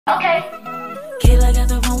Okay. Kayla got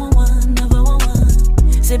the 411, the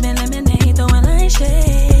 411. Sipping lemonade, throwing like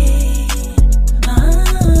shade.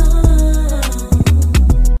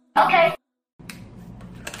 Okay.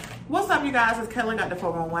 What's up, you guys? It's Kayla got the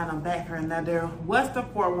 411. I'm back for another What's the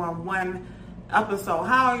 411 episode.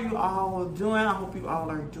 How are you all doing? I hope you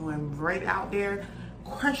all are doing great out there.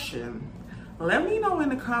 Question. Let me know in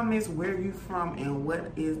the comments where you from and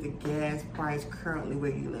what is the gas price currently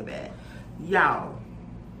where you live at. Y'all,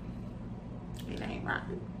 it ain't right.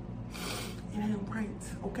 It ain't right,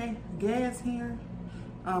 okay? Gas here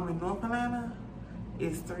in North Carolina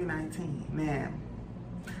is $3.19. Now,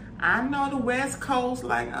 I know the West Coast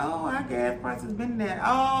like, oh, our gas price has been there.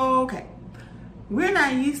 Oh, okay. We're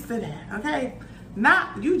not used to that, okay?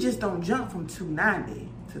 You just don't jump from $2.90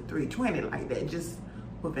 to $3.20 like that just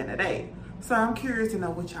within a day. So I'm curious to know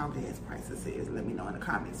what y'all gas prices is. Let me know in the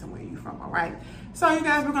comments and where you from, all right? So you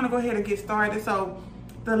guys, we're gonna go ahead and get started. So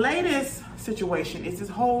the latest situation is this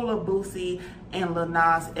whole Lil Boosie and Lil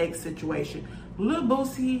Nas X situation. Lil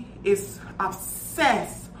Boosie is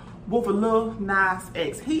obsessed with Lil Nas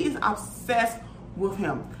X. He is obsessed with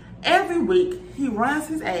him. Every week, he runs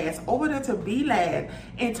his ass over there to B-Lad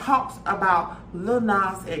and talks about Lil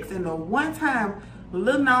Nas X. And the one time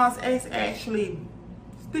Lil Nas X actually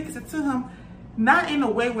sticks it to him, not in a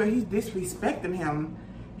way where he's disrespecting him.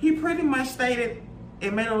 He pretty much stated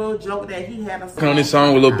and made a little joke that he had a song on this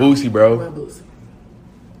song with Lil Boosie, bro. Lil Boosie.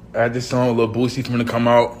 I had this song with Lil Boosie for him to come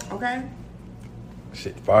out. Okay.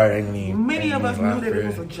 Shit, fire ain't even. Many of us knew that it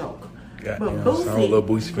was a joke. But Boosie, Lil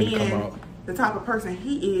Boosie finna come out. The type of person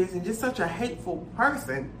he is, and just such a hateful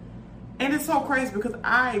person. And it's so crazy because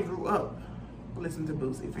I grew up listening to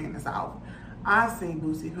Boosie from the South. I seen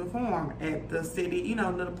Boosie perform at the city,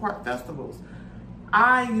 little park festivals.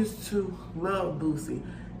 I used to love Boosie.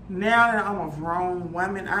 Now that I'm a grown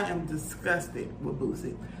woman, I am disgusted with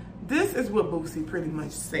Boosie. This is what Boosie pretty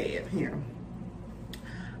much said here.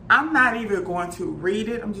 I'm not even going to read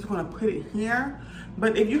it. I'm just going to put it here.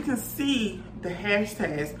 But if you can see the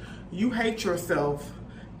hashtags, you hate yourself,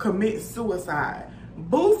 commit suicide.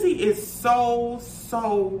 Boosie is so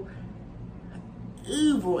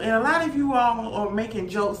evil. And a lot of you all are making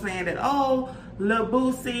jokes saying that, oh, Lil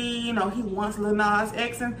Boosie, he wants Lil Nas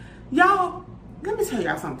X. And y'all, let me tell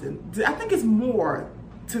y'all something. I think it's more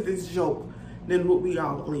to this joke than what we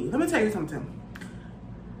all believe. Let me tell you something.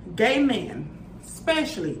 Gay men,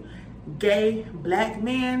 especially gay black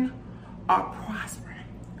men, are prospering.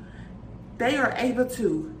 They are able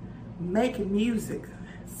to make music,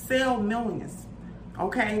 sell millions,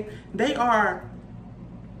 okay? They are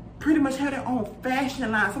pretty much have their own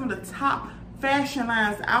fashion line, some of the top fashion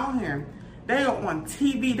lines out here. They are on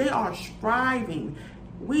TV, they are striving.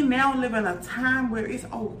 We now live in a time where it's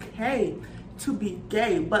okay to be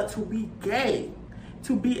gay, but to be gay,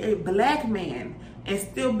 to be a black man and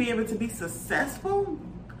still be able to be successful,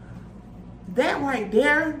 that right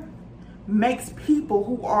there makes people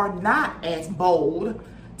who are not as bold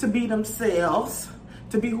to be themselves,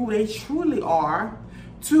 to be who they truly are,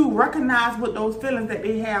 to recognize what those feelings that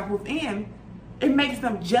they have within, it makes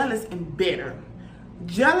them jealous and bitter.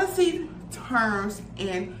 Jealousy turns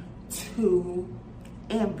into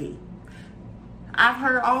envy. I've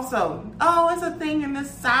heard also, oh, it's a thing in the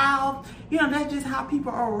South. That's just how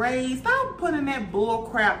people are raised. Stop putting that bull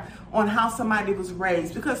crap on how somebody was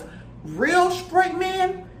raised, because real straight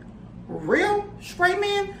men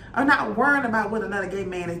are not worrying about what another gay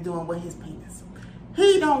man is doing with his penis.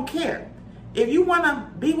 He don't care. If you want to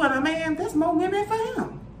be with a man, there's more women for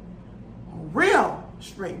him. Real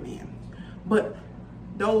straight men. But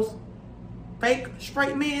those fake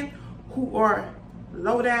straight men who are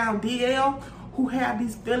low down DL, who have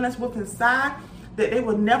these feelings within inside that they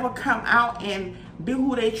will never come out and be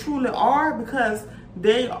who they truly are because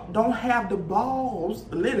they don't have the balls,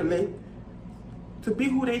 literally, to be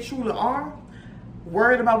who they truly are,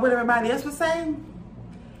 worried about what everybody else was saying,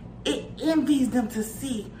 it envies them to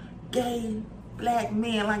see gay black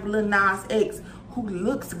men like Lil Nas X, who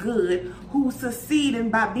looks good, who's succeeding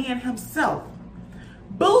by being himself.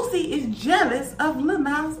 Boosie is jealous of Lil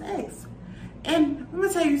Nas X. And let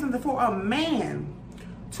me tell you something, for a man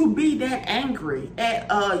to be that angry at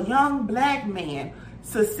a young black man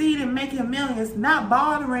succeeding, making millions, not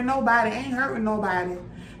bothering nobody, ain't hurting nobody,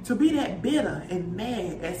 to be that bitter and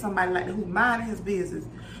mad at somebody like that who's minding his business,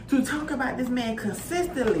 to talk about this man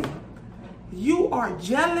consistently, you are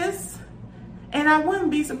jealous, and I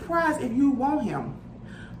wouldn't be surprised if you want him.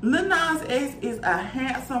 Lil Nas X is a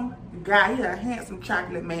handsome guy. He's a handsome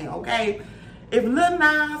chocolate man, okay? If Lil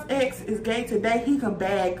Nas X is gay today, he can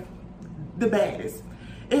bag the baddest.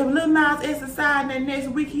 If Lil Nas X decided that next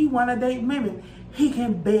week he want to date women, he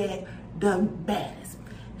can beg the baddest.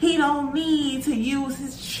 He don't need to use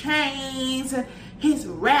his chains and his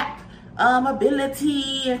rap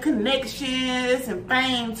ability and connections and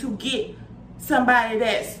fame to get somebody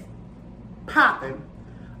that's popping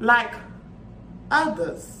like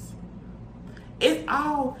others. It's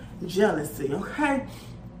all jealousy, okay?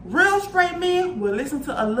 Real straight men will listen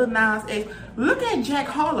to a Lil Nas X. Look at Jack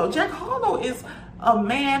Harlow. Jack Harlow is a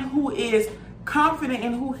man who is confident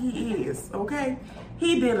in who he is, okay?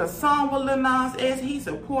 He did a song with Lil Nas X. He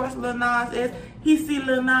supports Lil Nas X. He see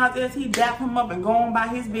Lil Nas X. He dap him up and go on by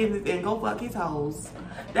his business and go fuck his hoes.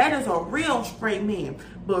 That is a real straight man.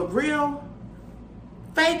 But real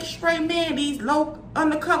fake straight men, these low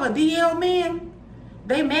undercover DL men,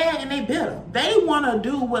 they mad and they bitter. They want to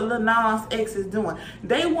do what Lil Nas X is doing.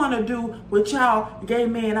 They want to do what y'all gay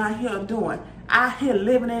men out here doing. Out here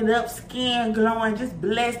living it up, skin glowing, just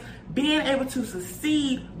blessed, being able to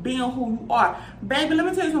succeed, being who you are. Baby, let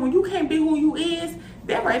me tell you something. When you can't be who you is,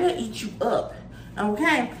 that right there eat you up.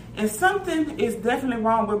 Okay? And something is definitely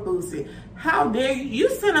wrong with Boosie. How dare you? You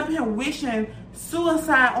sitting up here wishing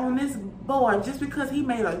suicide on this boy just because he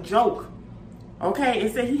made a joke. Okay? And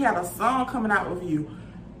said he had a song coming out with you.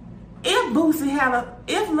 If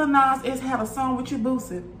Lil Nas X had a song with you,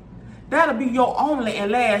 Boosie, that'll be your only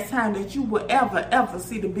and last time that you will ever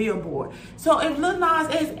see the billboard. So if Lil Nas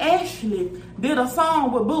X actually did a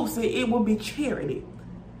song with Boosie, it would be charity.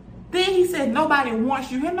 Then he said nobody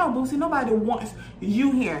wants you here. No, Boosie, nobody wants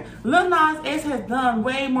you here. Lil Nas X has done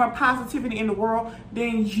way more positivity in the world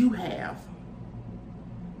than you have.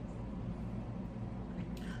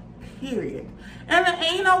 Period.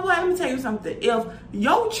 And you know what? Let me tell you something. If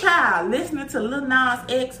your child listening to Lil Nas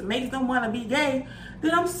X makes them want to be gay,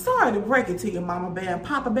 then I'm sorry to break it to you, Mama Bear and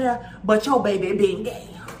Papa Bear, but your baby been gay.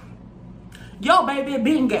 Your baby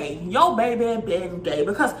been gay. Your baby been gay.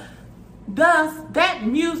 Because does that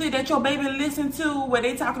music that your baby listen to, where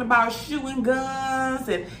they talking about shooting guns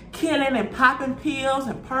and killing and popping pills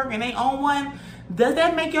and perking they own one, does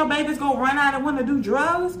that make your babies go run out and want to do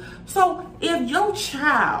drugs? So if your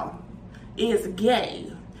child is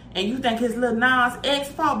gay and you think it's Lil Nas X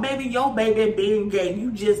fault, baby, your baby being gay,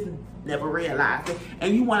 you just never realized it,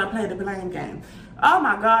 and you want to play the blame game. Oh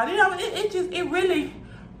my God, you know, it really,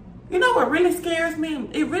 you know what really scares me?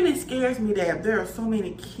 It really scares me that there are so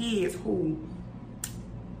many kids who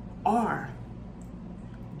are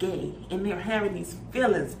gay and they're having these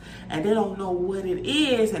feelings and they don't know what it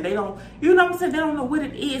is, and they don't, you know what I'm saying, they don't know what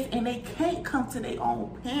it is, and they can't come to their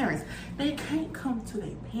own parents. They can't come to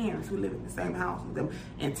their parents who live in the same house with them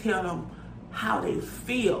and tell them how they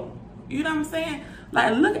feel. You know what I'm saying?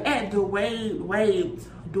 Like, look at Wade's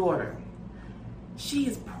daughter. She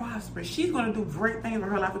is prosperous. She's going to do great things in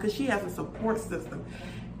her life because she has a support system.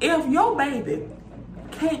 If your baby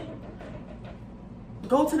can't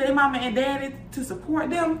go to their mama and daddy to support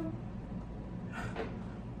them,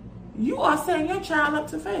 you are setting your child up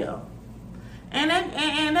to fail. And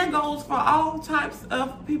that goes for all types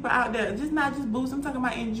of people out there. Just not just Boosie. I'm talking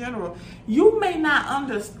about in general. You may not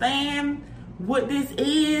understand what this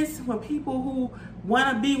is for people who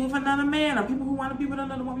want to be with another man or people who want to be with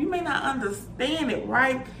another woman. You may not understand it,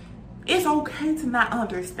 right? It's okay to not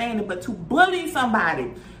understand it, but to bully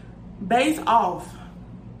somebody based off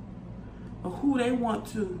of who they want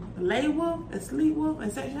to lay with and sleep with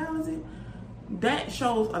and sexuality, that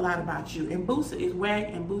shows a lot about you. And Boosie is whack,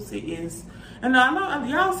 and Boosie is, and I know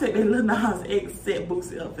y'all said that Lil Nas X set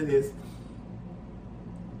Boosie up for this.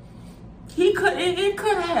 He could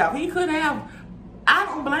have. I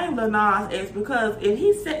don't blame Lil Nas X, because if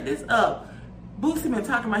he set this up, Boosie been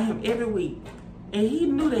talking about him every week. And he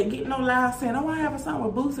knew that Get No Lie saying, I want to have a song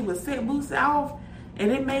with Boosie would set Boosie off. And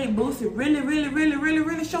it made Boosie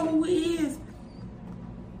really show who he is.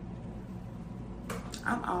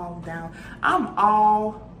 I'm all down. I'm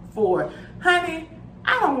all for it. Honey,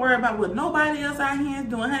 I don't worry about what nobody else out here is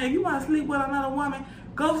doing. Honey, if you want to sleep with another woman,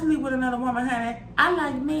 go sleep with another woman, honey. I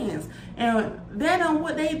like men. And that on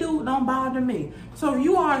what they do don't bother me. So if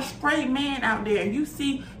you are a straight man out there and you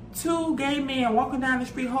see two gay men walking down the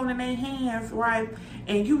street holding their hands, right,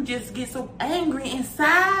 and you just get so angry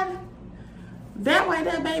inside, that way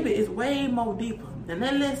that baby is way more deeper. And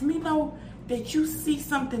that lets me know that you see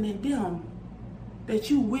something in them that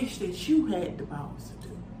you wish that you had the balls to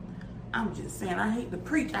do. I'm just saying, I hate to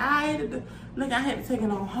preach. I had to take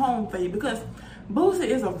it on home for you, because Boosie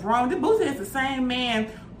is Boosie is the same man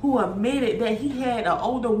who admitted that he had an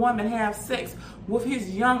older woman have sex with his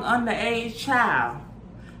young underage child.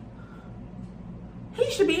 He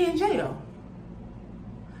should be in jail.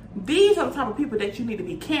 These are the type of people that you need to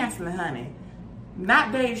be canceling, honey.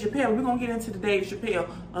 not Dave Chappelle. We're gonna get into the Dave Chappelle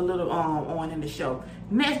a little on in the show.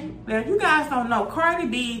 Next, now if you guys don't know, Cardi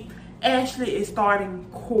B actually is starting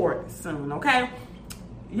court soon, okay?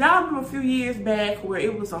 Y'all remember a few years back where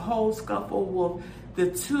it was a whole scuffle with the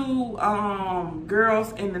two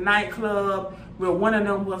girls in the nightclub where one of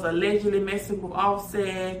them was allegedly messing with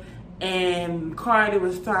Offset, and Cardi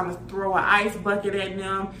was trying to throw an ice bucket at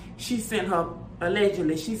them. She sent her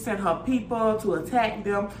people to attack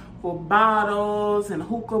them for bottles and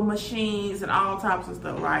hookah machines and all types of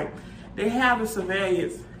stuff, right? They have the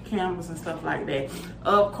surveillance cameras and stuff like that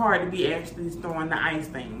of Cardi B actually throwing the ice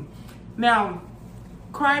thing. Now,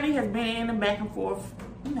 Cardi has been in the back and forth,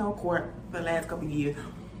 court for the last couple of years.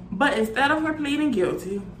 But instead of her pleading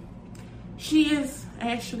guilty, she is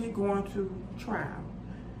actually going to trial.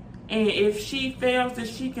 And if she fails, then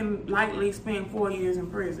she can likely spend 4 years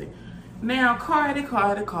in prison. Now, Cardi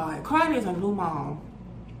is a new mom.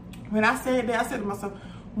 When I said that, I said to myself,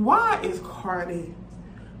 why is Cardi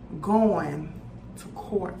going to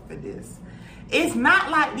court for this? It's not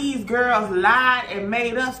like these girls lied and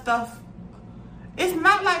made up stuff. It's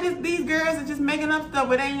not like these girls are just making up stuff,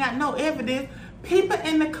 but they ain't got no evidence. People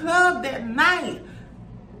in the club that night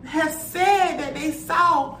have said that they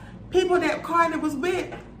saw people that Cardi was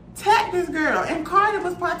with attack this girl, and Cardi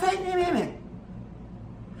was partaking in it.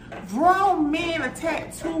 Grown men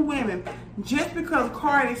attacked 2 women just because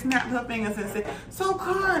Cardi snapped her fingers and said, "So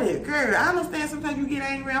Cardi, girl, I understand sometimes you get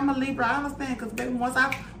angry. I'm a Libra. I understand, because baby,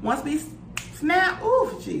 once we snap,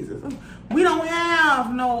 ooh, Jesus, we don't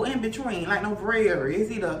have no in between, like no gray area.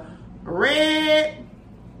 It's either red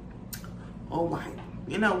or white.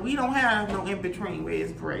 We don't have no in between where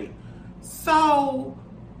it's gray. So,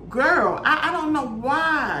 girl, I don't know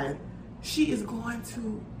why she is going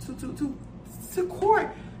to court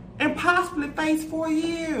and possibly face 4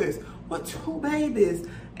 years with 2 babies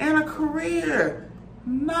and a career.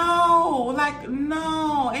 No.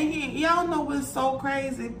 And y'all know what's so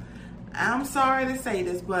crazy? I'm sorry to say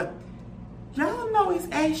this, but y'all know it's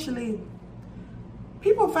actually,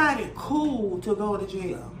 people find it cool to go to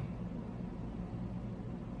jail.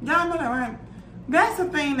 Y'all know that, right? That's the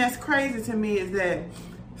thing that's crazy to me, is that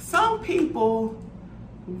some people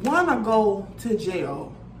want to go to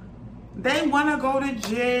jail. They want to go to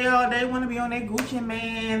jail. They want to be on their Gucci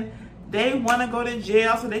man. They want to go to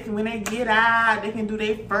jail so they can, when they get out, they can do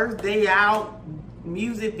their first day out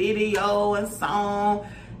music video and song,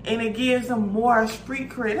 and it gives them more street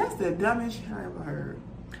cred. That's the dumbest shit I ever heard.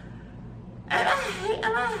 And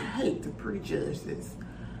I hate to prejudge this,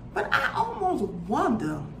 but I almost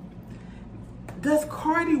wonder, does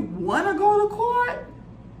Cardi want to go to court?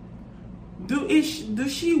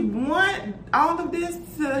 Does she want all of this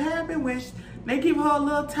to happen when they give her a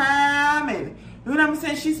little time, and you know what I'm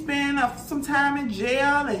saying, she spend some time in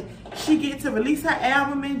jail and she get to release her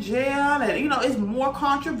album in jail, and it's more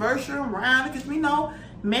controversial around it because we know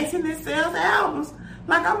messing and sells albums.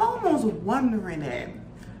 Like, I'm almost wondering that,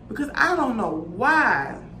 because I don't know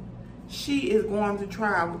why she is going to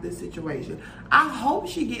trial with this situation. I hope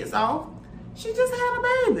she gets off. She just had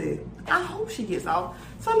a baby. I hope she gets off.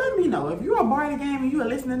 So let me know. If you're a Barty Game and you are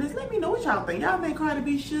listening to this, let me know what y'all think. Y'all think Cardi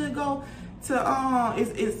B should go to,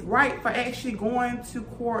 is right for actually going to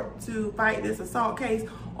court to fight this assault case?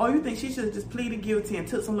 Or you think she should have just pleaded guilty and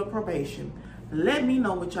took some little probation? Let me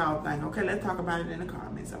know what y'all think. Okay, let's talk about it in the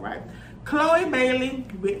comments, all right? Chloe Bailey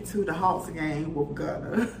went to the Hawks game with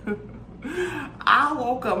Gunna. I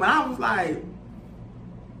woke up and I was like,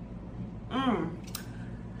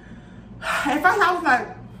 At first I was like,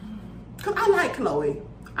 because I like Chloe.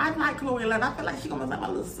 I like Chloe a lot. I feel like she's gonna be like my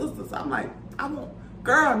little sister. So I'm like,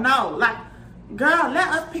 girl, no. Like, girl, let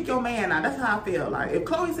us pick your man out. That's how I feel. Like, if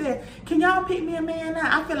Chloe said, can y'all pick me a man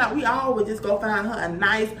out? I feel like we all would just go find her a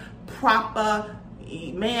nice, proper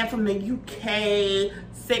man from the UK,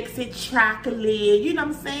 sexy chocolate, you know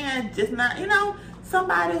what I'm saying? Just not,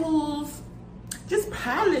 somebody who's just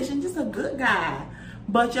polished and just a good guy.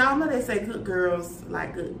 But y'all know they say good girls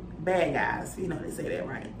like good bad guys. They say that,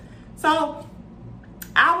 right? So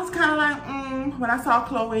I was kind of like, when I saw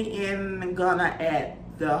Chloe and Gunna at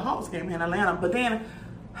the Hawks game in Atlanta. But then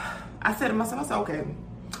I said to myself, okay,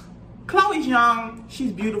 Chloe's young,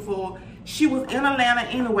 she's beautiful. She was in Atlanta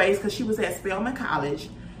anyways because she was at Spelman College.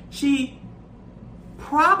 She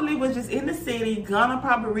probably was just in the city. Gunna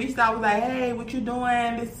probably reached out, was like, hey, what you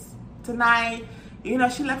doing this tonight? She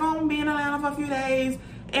like, I'm gonna be in Atlanta for a few days.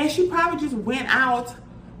 And she probably just went out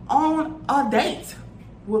on a date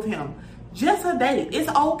with him. Just a date. It's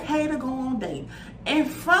okay to go on a date. And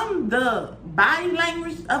from the body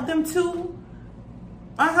language of them two,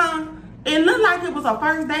 It looked like it was a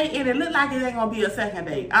first date, and it looked like it ain't gonna be a second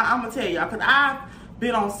date. I'm gonna tell y'all, because I've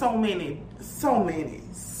been on so many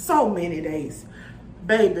dates.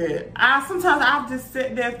 Baby, sometimes I'll just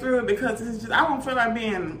sit there through it because it's just, I don't feel like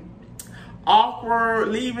being awkward,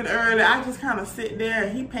 leaving early. I just kind of sit there,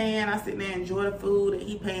 and he paying, I sit there and enjoy the food that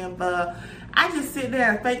he paying for. I just sit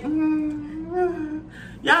there and fake, y'all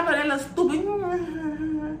know that little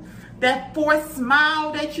stupid, that forced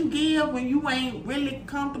smile that you give when you ain't really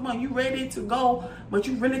comfortable, you ready to go, but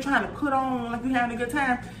you really trying to put on like you having a good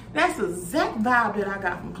time. That's the exact vibe that I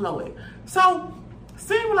got from Chloe. So,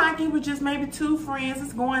 seemed like it was just maybe two friends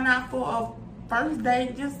just going out for a first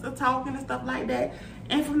date, just talking and stuff like that.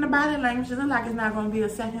 And from the body language, it looks like it's not going to be a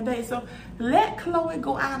second date. So let Chloe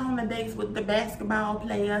go out on the dates with the basketball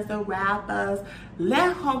players, the rappers.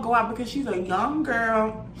 Let her go out because she's a young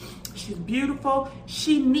girl. She's beautiful.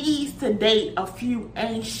 She needs to date a few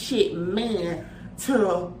ain't shit men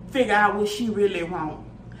to figure out what she really wants.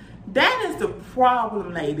 That is the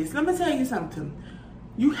problem, ladies. Let me tell you something.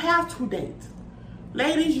 You have to date.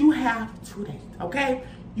 Ladies, you have to date, okay?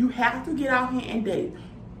 You have to get out here and date.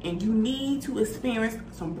 And you need to experience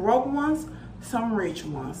some broke ones, some rich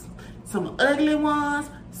ones, some ugly ones,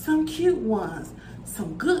 some cute ones,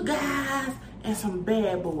 some good guys, and some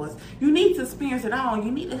bad boys. You need to experience it all. You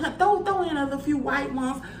need to throw in a little few white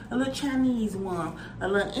ones, a little Chinese ones, a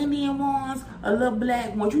little Indian ones, a little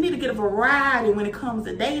black ones. You need to get a variety when it comes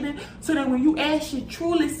to dating, so that when you actually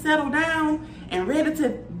truly settle down and ready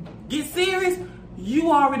to get serious,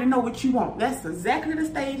 you already know what you want. That's exactly the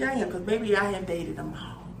stage I am, because baby, I have dated them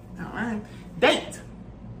all. All right, date.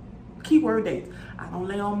 Keyword date. I don't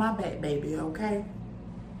lay on my back, baby. Okay.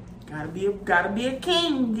 Gotta be a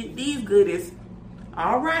king. Get these goodies.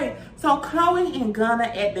 All right. So Chloe and Gunna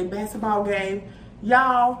at the basketball game,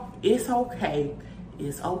 y'all. It's okay.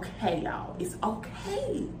 It's okay, y'all. It's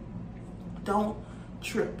okay. Don't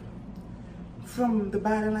trip. From the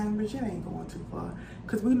body language, it ain't going too far.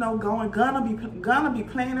 Cause we know Gunna be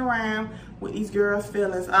playing around with these girls'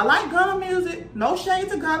 feelings. I like Gunna music. No shade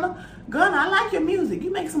to Gunna. Gunna, I like your music.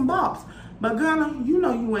 You make some bops. But Gunna, you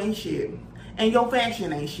know you ain't shit. And your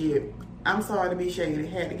fashion ain't shit. I'm sorry to be shady.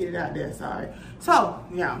 Had to get it out there. Sorry. So,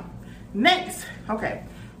 yeah. Next. Okay.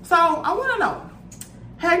 So, I want to know.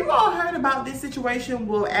 Have you all heard about this situation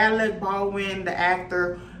with Alec Baldwin, the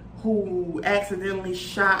actor who accidentally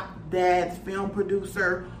shot Dad's film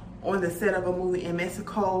producer on the set of a movie in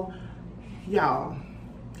Mexico? Y'all,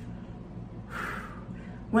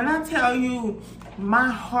 when I tell you my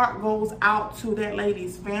heart goes out to that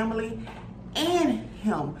lady's family and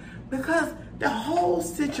him, because the whole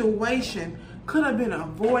situation could have been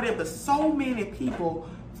avoided, but so many people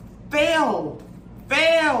failed,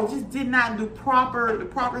 just did not do the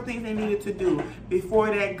proper things they needed to do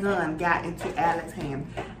before that gun got into Alec's hand.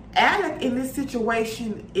 Alec in this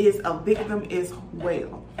situation is a victim as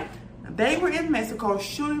well. They were in Mexico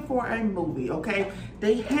shooting for a movie, okay?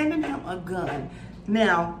 They handed him a gun.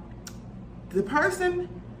 Now, the person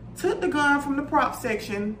took the gun from the prop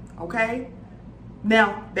section, okay?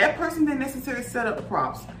 Now, that person didn't necessarily set up the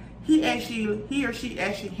props. He or she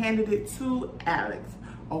actually handed it to Alex,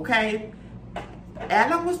 okay?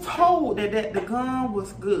 Alec was told that the gun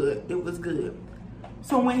was good. It was good.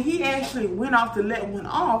 So when he actually went off to let one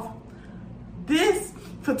off, this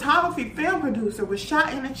photography film producer was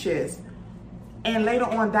shot in the chest and later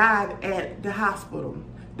on died at the hospital.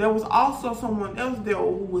 There was also someone else there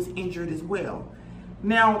who was injured as well.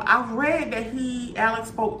 Now, I've read that Alex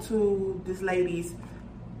spoke to this lady's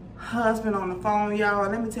husband on the phone, y'all.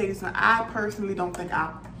 And let me tell you something. I personally don't think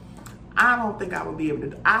I would be able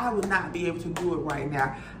to. I would not be able to do it right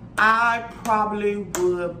now. I probably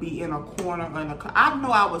would be in a corner. I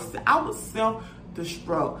know I would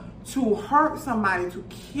self-destruct. To hurt somebody, to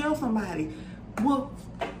kill somebody with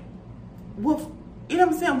you know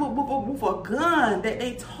what I'm saying, with a gun that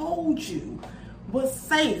they told you was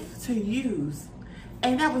safe to use,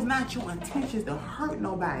 and that was not your intentions to hurt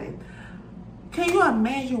nobody. Can you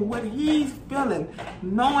imagine what he's feeling,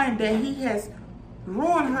 knowing that he has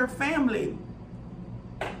ruined her family,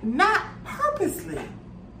 not purposely,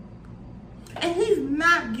 and he's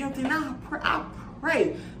not guilty? Now I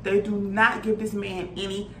pray they do not give this man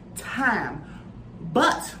any time.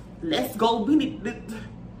 But let's go.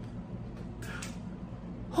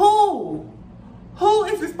 Who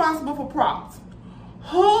is responsible for props?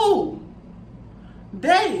 Who?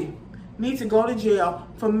 They need to go to jail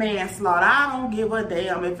for manslaughter. I don't give a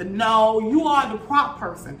damn if no, you are the prop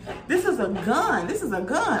person. This is a gun. This is a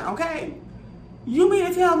gun, okay? You mean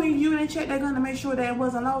to tell me you didn't check that gun to make sure that it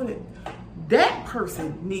wasn't loaded? that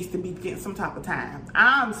person needs to be getting some type of time.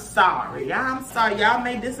 I'm sorry. Y'all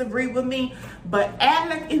may disagree with me, but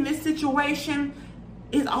Alec in this situation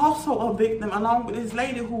is also a victim, along with this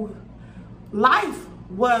lady who life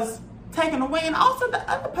was taken away, and also the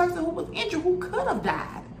other person who was injured who could have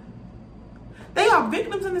died. They are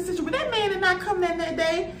victims in this situation. That man did not come in that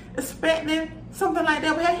day expecting something like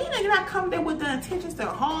that. But he did not come there with the intentions to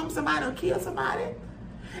harm somebody or kill somebody.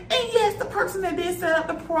 And yes, the person that did set up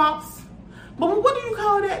the props, but what do you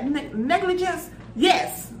call that? Negligence?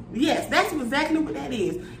 Yes, that's exactly what that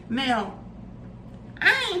is. Now,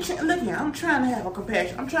 look here, I'm trying to have a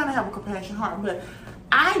compassion. I'm trying to have a compassion heart, but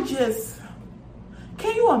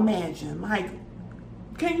can you imagine?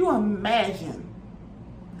 Can you imagine?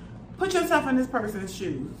 Put yourself in this person's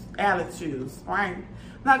shoes, Alec's shoes, right?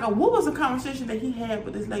 Like, what was the conversation that he had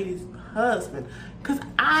with this lady's husband? Because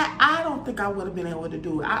I don't think I would have been able to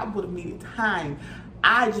do it. I would have needed time.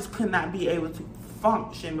 I just could not be able to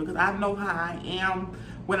function because I know how I am.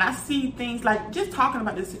 When I see things like, just talking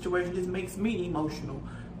about this situation just makes me emotional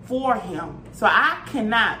for him. So I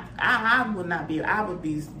would not be, I would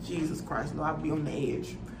be, Jesus Christ, Lord, I'd be on the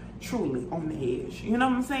edge. Truly on the edge. You know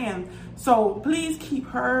what I'm saying? So please keep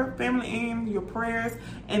her family in your prayers,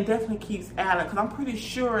 and definitely keep Alec, because I'm pretty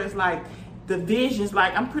sure it's like the visions,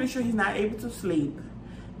 like I'm pretty sure he's not able to sleep.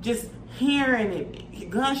 Just hearing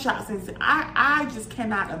it, gunshots, and I just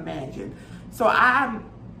cannot imagine. So I'm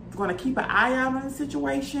going to keep an eye out on the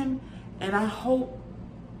situation, and I hope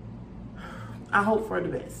for the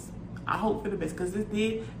best. I hope for the best, because this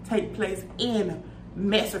did take place in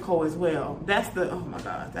Mexico as well. That's the, oh my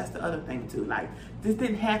God, that's the other thing too. Like, this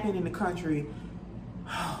didn't happen in the country.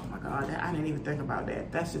 Oh my God, I didn't even think about that.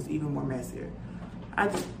 That's just even more messier. I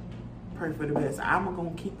just pray for the best. I'm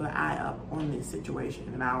gonna keep an eye up on this situation,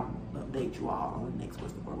 and I'll update you all on the next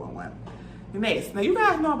What's the 411. Next, now you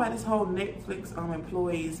guys know about this whole Netflix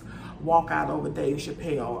employees walkout over Dave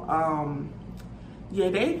Chappelle. Yeah,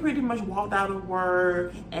 they pretty much walked out of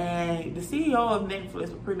work, and the CEO of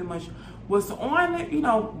Netflix pretty much was on,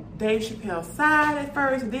 Dave Chappelle's side at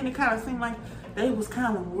first, and then it kind of seemed like they was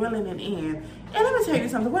kind of reeling it in. And let me tell you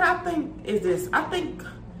something. What I think is this. I think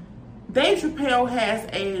Dave Chappelle has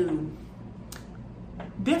a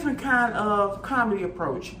different kind of comedy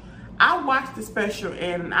approach. I watched the special,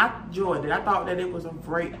 and I enjoyed it. I thought that it was a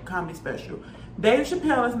great comedy special. Dave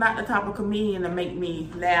Chappelle is not the type of comedian to make me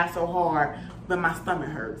laugh so hard that my stomach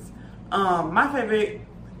hurts. My favorite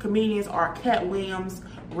comedians are Cat Williams,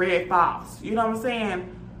 Redd Foxx, you know what I'm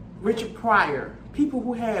saying? Richard Pryor, people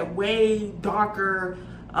who had way darker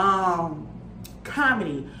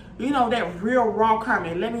comedy, that real raw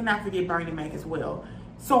comedy. Let me not forget Bernie Mac as well.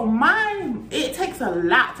 So it takes a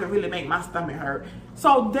lot to really make my stomach hurt.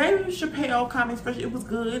 So Dave Chappelle comedy special, it was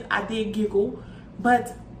good. I did giggle,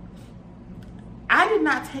 but I did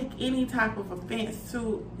not take any type of offense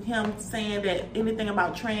to him saying that anything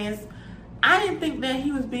about trans. I didn't think that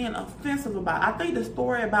he was being offensive about it. I think the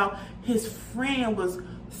story about his friend was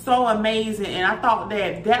so amazing, and I thought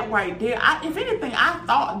that right there, if anything, I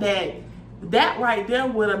thought that right there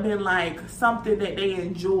would have been like something that they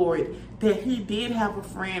enjoyed, that he did have a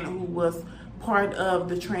friend who was part of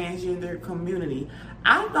the transgender community.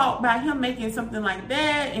 I thought by him making something like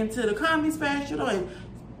that into the comedy special and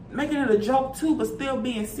making it a joke too, but still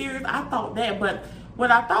being serious, I thought that. But what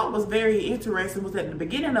I thought was very interesting was at the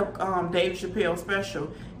beginning of Dave Chappelle's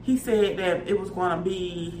special, he said that it was going to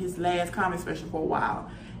be his last comedy special for a while.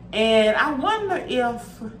 And I wonder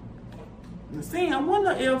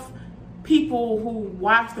if people who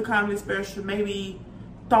watched the comedy special maybe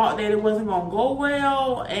thought that it wasn't going to go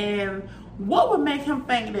well, and what would make him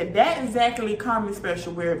think that exactly comedy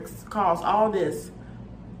special where it caused all this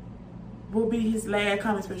will be his last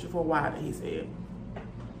comedy special for a while, that he said.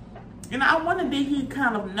 I wonder, did he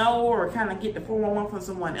kind of know or kind of get the 411 from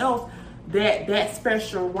someone else that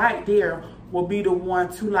special right there will be the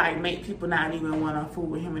one to like make people not even want to fool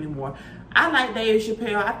with him anymore. I like Dave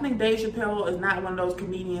Chappelle. I think Dave Chappelle is not one of those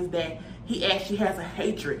comedians that he actually has a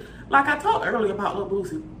hatred. Like I talked earlier about Lil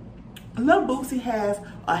Boosie. Lil Boosie has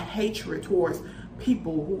a hatred towards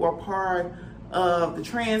people who are part of the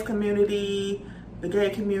trans community, the gay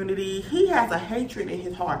community. He has a hatred in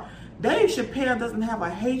his heart. Dave Chappelle doesn't have a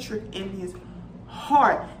hatred in his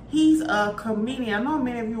heart. He's a comedian. I know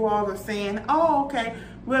many of you all are saying, oh, okay,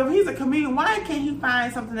 well, if he's a comedian, why can't he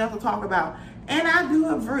find something else to talk about? And I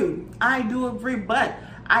do agree, but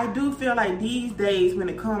I do feel like these days when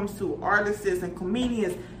it comes to artists and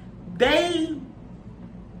comedians, if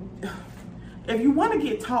you want to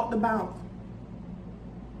get talked about,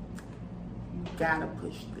 you gotta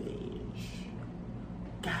push the edge.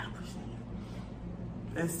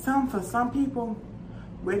 And for some people,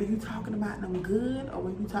 whether you talking about them good or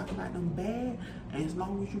whether you talking about them bad, and as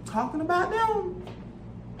long as you talking about them,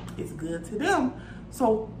 it's good to them.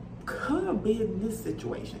 So could have been in this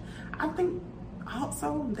situation. I think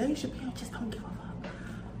also Dave Chappelle just don't give a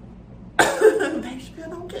fuck. Dave Chappelle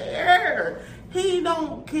don't care. He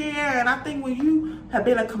don't care. And I think when you have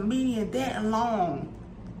been a comedian that long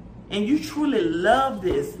and you truly love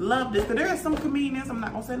this, because there are some comedians, I'm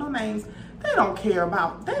not gonna say no names, they don't care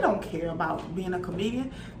about being a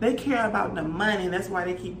comedian. They care about the money, and that's why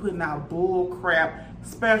they keep putting out bull crap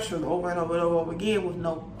specials over and over and over again with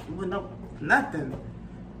nothing.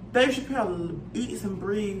 Dave Chappelle eats and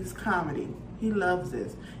breathes comedy. He loves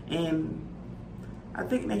this, and I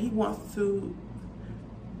think that he wants to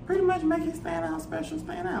pretty much make his stand out special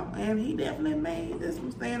stand out, and he definitely made this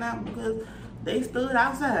one stand out because they stood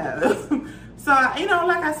outside. So,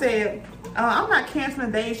 like I said, I'm not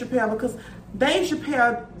canceling Dave Chappelle because Dave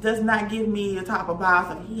Chappelle does not give me the type of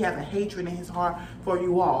vibes of he has a hatred in his heart for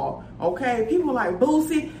you all. Okay? People like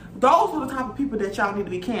Boosie, those are the type of people that y'all need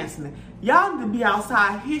to be canceling. Y'all need to be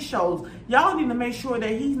outside his shows. Y'all need to make sure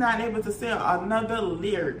that he's not able to sell another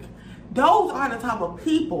lyric. Those are the type of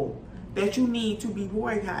people that you need to be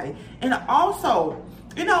boycotting. And also,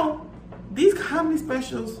 these comedy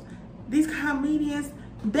specials, these comedians,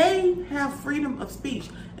 they have freedom of speech.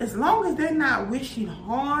 As long as they're not wishing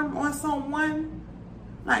harm on someone,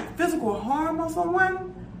 like physical harm on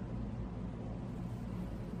someone,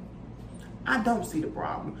 I don't see the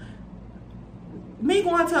problem. Me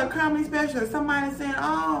going to a comedy special, somebody saying,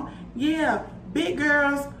 oh, yeah, big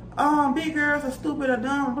girls are stupid or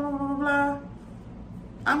dumb, blah, blah, blah, blah.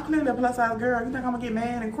 I'm clearly a plus size girl. You think I'm gonna get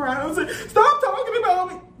mad and cry? I'm saying, stop talking about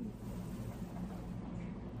me.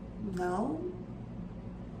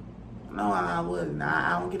 No, I wouldn't.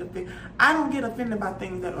 I don't get offended. I don't get offended by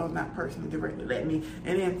things that are not personally directly at me,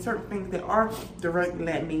 and then certain things that are directly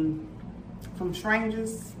at me from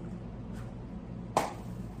strangers. I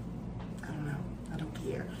don't know. I don't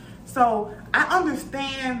care. So I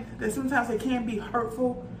understand that sometimes it can be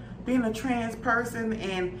hurtful being a trans person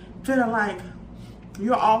and feeling like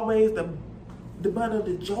you're always the butt of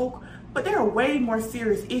the joke. But there are way more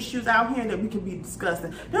serious issues out here that we can be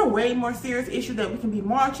discussing. There are way more serious issues that we can be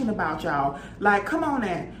marching about, y'all. Like, come on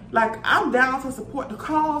now. Like, I'm down to support the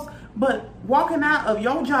cause, but walking out of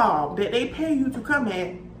your job that they pay you to come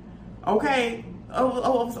at, okay,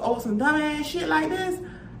 over some dumbass shit like this,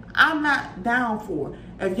 I'm not down for.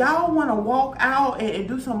 If y'all want to walk out and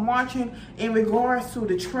do some marching in regards to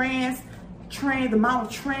the the amount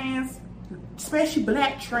of trans, especially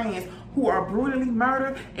black trans, who are brutally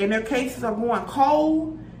murdered and their cases are going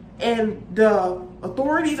cold and the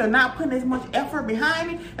authorities are not putting as much effort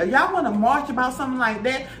behind it. If y'all want to march about something like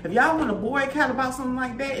that, if y'all want to boycott about something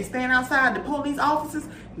like that and stand outside the police offices,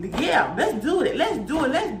 yeah, let's do it. Let's do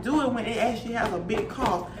it when it actually has a big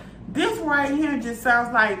cause. This right here just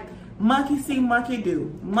sounds like monkey see, monkey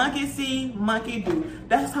do. Monkey see, monkey do.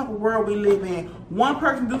 That's the type of world we live in. One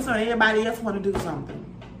person do something, everybody else want to do something.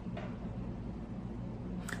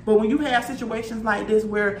 But when you have situations like this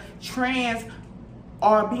where trans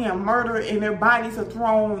are being murdered and their bodies are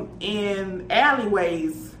thrown in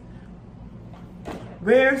alleyways,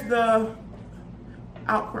 where's the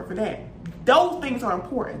output for that? Those things are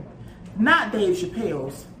important, not Dave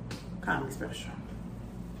Chappelle's comedy special.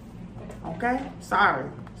 Okay? Sorry.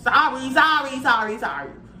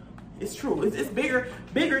 It's true. It's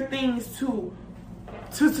bigger things to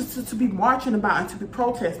be marching about and to be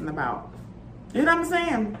protesting about. You know what I'm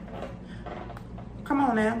saying? Come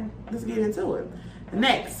on now. Let's get into it.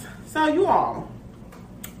 Next. So you all,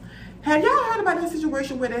 have y'all heard about this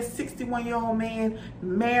situation where that 61-year-old man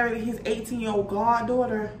married his 18-year-old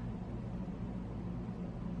goddaughter?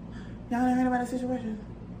 Y'all heard about that situation?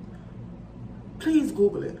 Please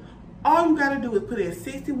Google it. All you gotta do is put in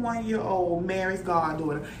 61-year-old marries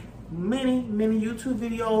goddaughter. Many YouTube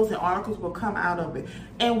videos and articles will come out of it.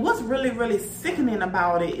 And what's really sickening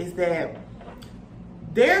about it is that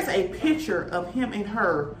there's a picture of him and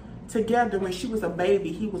her together when she was a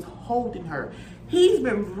baby. He was holding her. He's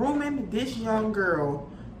been grooming this young girl,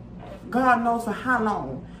 God knows for how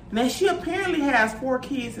long. Now, she apparently has 4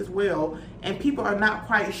 kids as well, and people are not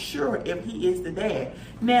quite sure if he is the dad.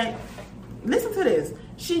 Now, listen to this.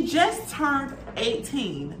 She just turned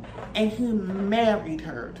 18, and he married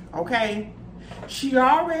her, okay? She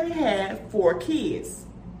already had 4 kids.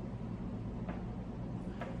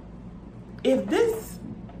 If this,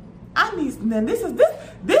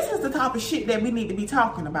 this is the type of shit that we need to be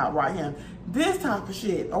talking about right here. This type of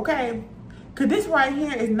shit, okay? Cause this right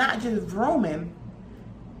here is not just grooming.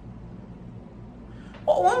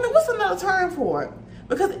 Well, I mean, what's another term for it?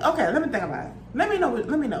 Because, okay, let me think about it. Let me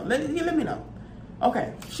know.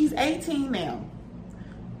 Okay, she's 18 now.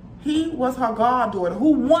 He was her goddaughter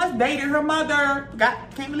who once dated her mother.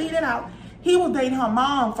 Can't believe that out. He was dating her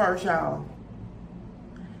mom first, y'all.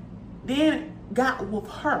 Then got with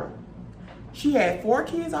her. She had 4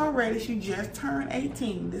 kids already. She just turned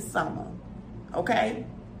 18 this summer. Okay?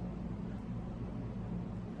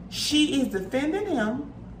 She is defending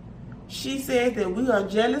him. She said that we are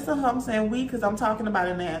jealous of him. I'm saying we because I'm talking about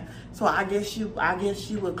it now. So I guess she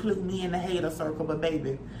would include me in the hater circle. But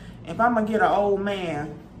baby, if I'm gonna get an old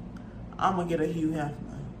man, I'm gonna get a Hugh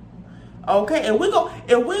Hefner. Okay, if we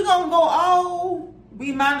gonna go old,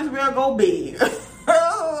 we might as well go big.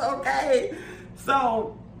 Okay,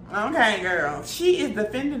 so okay, girl, she is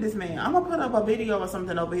defending this man. I'm gonna put up a video or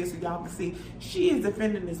something over here so y'all can see. She is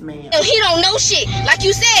defending this man. He don't know shit, like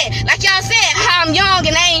you said, like y'all said. How I'm young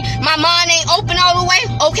and my mind ain't open all the way.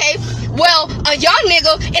 Okay. Well, a young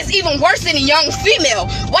nigga is even worse than a young female.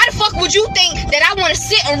 Why the fuck would you think that I want to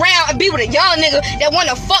sit around and be with a young nigga that want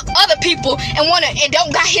to fuck other people and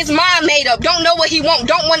don't got his mind made up, don't know what he want,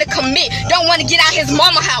 don't want to commit, don't want to get out his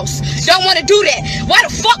mama house, don't want to do that? Why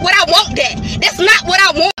the fuck would I want that? That's not what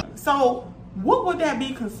I want. So, what would that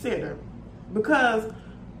be considered? Because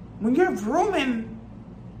when you're grooming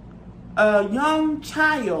a young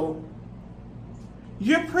child,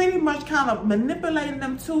 you're pretty much kind of manipulating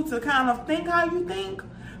them to kind of think how you think,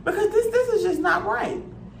 because this is just not right.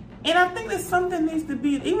 And I think that something needs to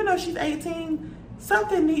be, even though she's 18,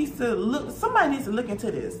 somebody needs to look into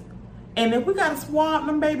this. And if we gotta swab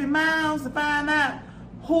them baby mouths to find out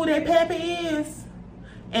who their pappy is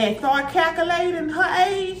and start calculating her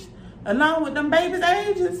age along with them babies'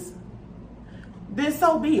 ages, then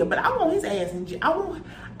so be it. But I want his ass in jail.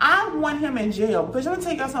 I want him in jail, because I'm gonna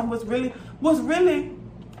tell y'all something what's really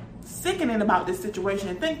sickening about this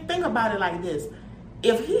situation. Think about it like this.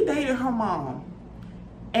 If he dated her mom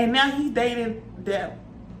and now he's dating that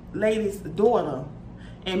lady's daughter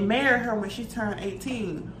and married her when she turned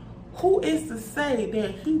 18, who is to say that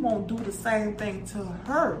he won't do the same thing to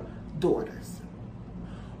her daughters?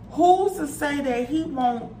 Who's to say that he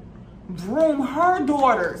won't groom her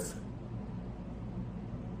daughters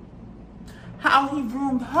how he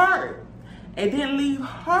groomed her and then leave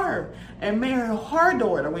her and marry her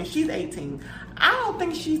daughter when she's 18? I don't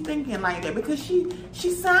think she's thinking like that, because she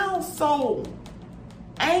sounds so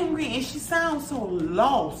angry and she sounds so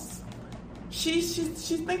lost. She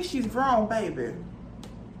thinks she's grown, baby.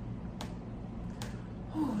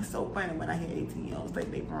 Oh, it's so funny when I hear 18-year-olds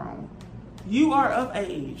think they're grown. You are of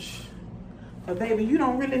age, but baby, you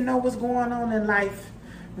don't really know what's going on in life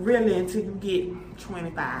really until you get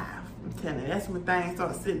 25. I'm telling you, that's when things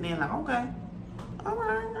start sitting in like, okay, all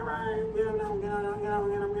right, get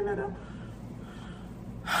on.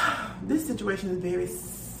 This situation is very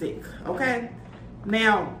sick, okay?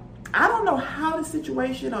 Now, I don't know how the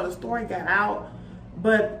situation or the story got out,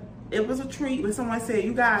 but it was a treat when someone said,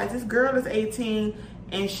 you guys, this girl is 18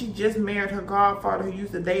 and she just married her godfather who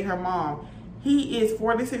used to date her mom. He is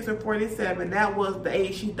 46 or 47. That was the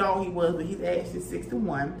age she thought he was, but he's actually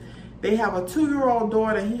 61. They have a 2-year-old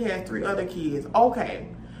daughter. He has 3 other kids. Okay.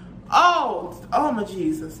 Oh my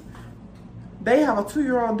Jesus. They have a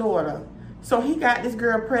 2-year-old daughter. So he got this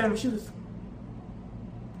girl pregnant when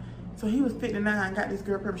so he was 59, got this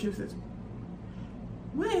girl pregnant. She was,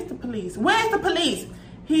 where's the police? Where's the police?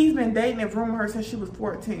 He's been dating and grooming her since she was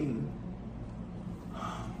 14.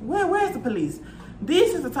 Where's the police?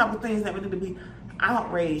 This is the type of things that we need to be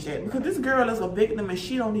outraged at, because this girl is a victim and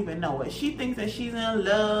she don't even know it. She thinks that she's in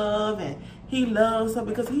love and he loves her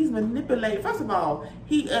because he's manipulated. First of all,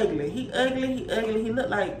 he ugly. He look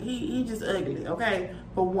like he just ugly, okay?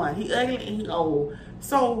 For one, he ugly and he old.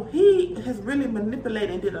 So he has really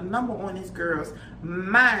manipulated and did a number on this girl's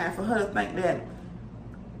mind for her to think that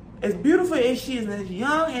as beautiful as she is and as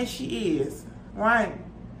young as she is, right,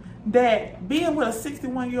 that being with a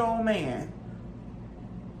 61-year-old man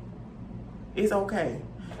is okay.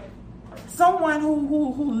 Someone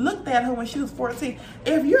who looked at her when she was 14.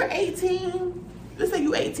 If you're 18, let's say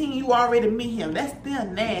you're 18, you already meet him. That's still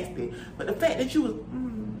nasty. But the fact that you was,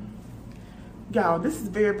 y'all, this is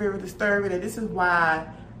very, very disturbing. And this is why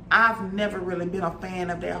I've never really been a fan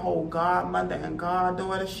of that whole godmother and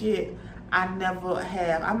goddaughter shit. I never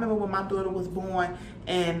have. I remember when my daughter was born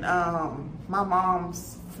and my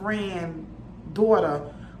mom's friend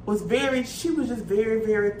daughter was she was just very,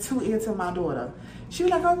 very too into my daughter. She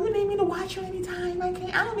was like, oh, you need me to watch her anytime I can?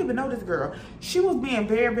 I don't even know this girl. She was being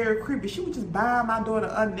very, very creepy. She was just buying my daughter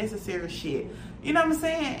unnecessary shit. You know what I'm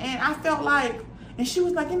saying? And I felt like, and she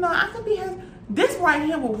was like, you know, I could be her. This right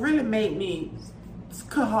here would really make me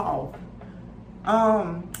cut her off. Because, okay, let me tell y'all something. This situation is very sick, okay? Now, I don't know how the situation or the story got out, but it was a treat when someone said, you guys, this girl is 18 and she just married her godfather who used to date her mom. He is 46 or 47. That was the age she thought he was, but he's actually 61. Okay. Oh, my Jesus.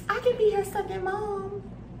 I can be her second mom.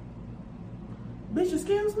 Bitch,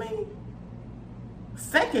 excuse me?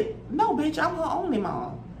 Second? No, bitch, I'm her only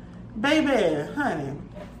mom. Baby, honey,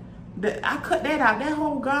 I cut that out. That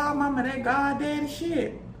whole godmama, that goddaddy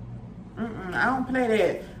shit. I don't play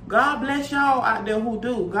that. God bless y'all out there who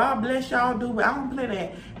do. God bless y'all do, but I don't play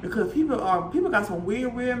that because people got some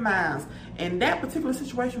weird minds. And that particular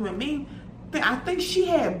situation with me, I think she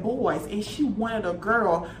had boys and she wanted a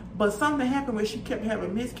girl, but something happened where she kept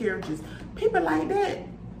having miscarriages. People like that,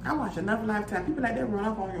 I watch enough Lifetime. People like that run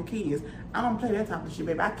up on your kids. I don't play that type of shit,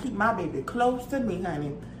 baby. I keep my baby close to me,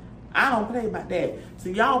 honey. I don't play about that. So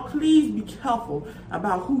y'all please be careful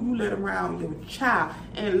about who you let around your child.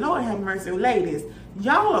 And Lord have mercy, ladies,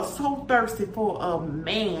 y'all are so thirsty for a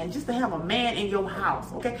man, just to have a man in your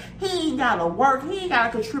house, okay? He ain't gotta work, he ain't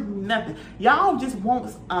gotta contribute nothing. Y'all just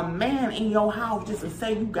want a man in your house just to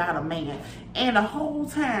say you got a man. And the whole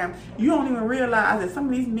time, you don't even realize that some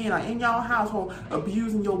of these men are in y'all household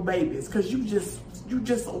abusing your babies because you just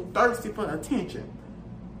so thirsty for attention.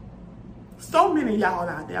 So many y'all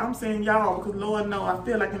out there. I'm saying y'all because Lord knows I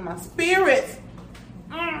feel like in my spirit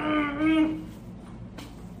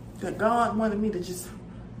that God wanted me to just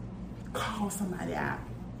call somebody out.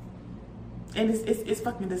 And it's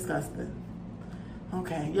fucking disgusting.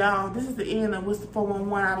 Okay, y'all, this is the end of What's the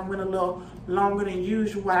 411. I done went a little longer than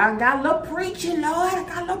usual. I got a little preaching, Lord. I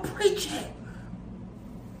got a little preaching.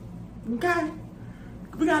 Okay?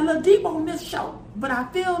 We got a little deep on this show. But I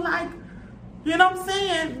feel like, you know what I'm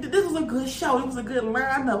saying? This was a good show. It was a good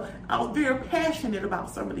learn. I was very passionate about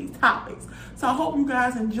some of these topics. So I hope you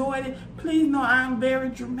guys enjoyed it. Please know I am very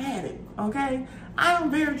dramatic, okay? I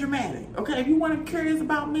am very dramatic, okay? If you want to be curious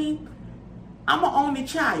about me, I'm an only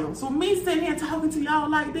child. So me sitting here talking to y'all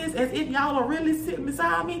like this, as if y'all are really sitting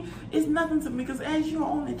beside me, it's nothing to me. Because as you're an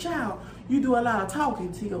only child, you do a lot of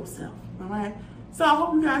talking to yourself, all right? So I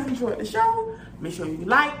hope you guys enjoyed the show. Make sure you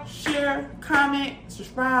like, share, comment,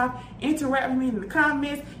 subscribe, interact with me in the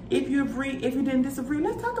comments. If you agree, if you didn't disagree,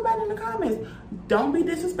 let's talk about it in the comments. Don't be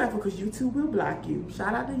disrespectful because YouTube will block you.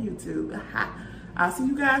 Shout out to YouTube. I'll see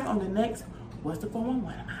you guys on the next What's the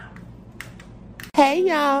 411. Hey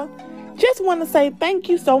y'all. Just want to say thank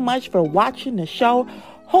you so much for watching the show.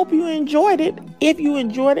 Hope you enjoyed it. If you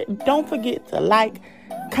enjoyed it, don't forget to like,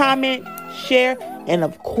 comment, share, and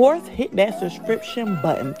of course, hit that subscription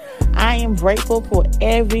button. I am grateful for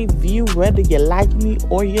every view, whether you like me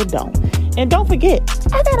or you don't. And don't forget,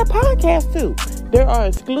 I got a podcast too. There are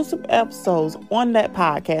exclusive episodes on that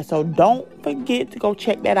podcast, so don't forget to go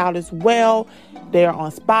check that out as well. They're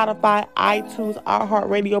on Spotify, iTunes,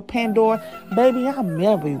 iHeartRadio, Pandora. Baby, I'm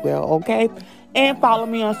everywhere, okay? And follow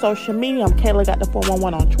me on social media. I'm Kayla Got the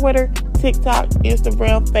 411 on Twitter, TikTok,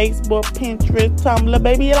 Instagram, Facebook, Pinterest, Tumblr.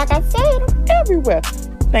 Baby, like I said, I'm everywhere.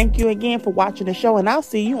 Thank you again for watching the show, and I'll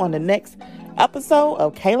see you on the next episode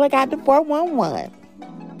of Kayla Got the 411.